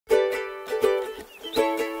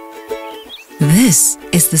This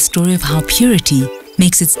is the story of how purity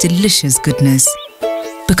makes its delicious goodness.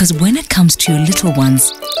 Because when it comes to your little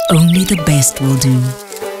ones, only the best will do.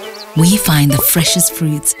 We find the freshest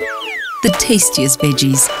fruits, the tastiest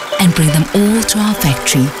veggies, and bring them all to our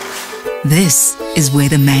factory. This is where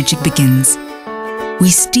the magic begins.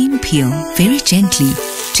 We steam peel very gently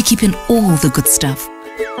to keep in all the good stuff.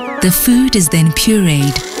 The food is then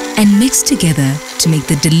pureed and mixed together to make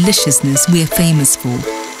the deliciousness we are famous for.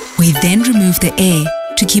 We then remove the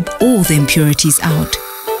air to keep all the impurities out.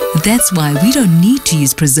 That's why we don't need to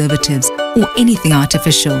use preservatives or anything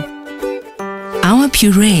artificial. Our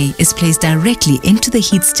puree is placed directly into the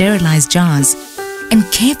heat-sterilized jars and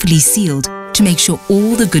carefully sealed to make sure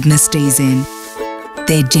all the goodness stays in.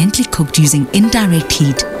 They're gently cooked using indirect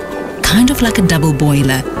heat, kind of like a double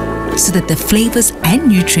boiler, so that the flavors and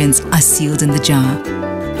nutrients are sealed in the jar.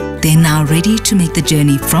 They're now ready to make the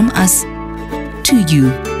journey from us to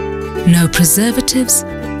you. No preservatives,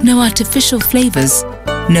 no artificial flavors,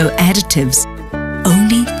 no additives,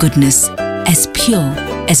 only goodness, as pure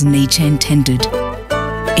as nature intended.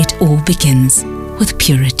 It all begins with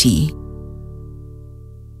purity.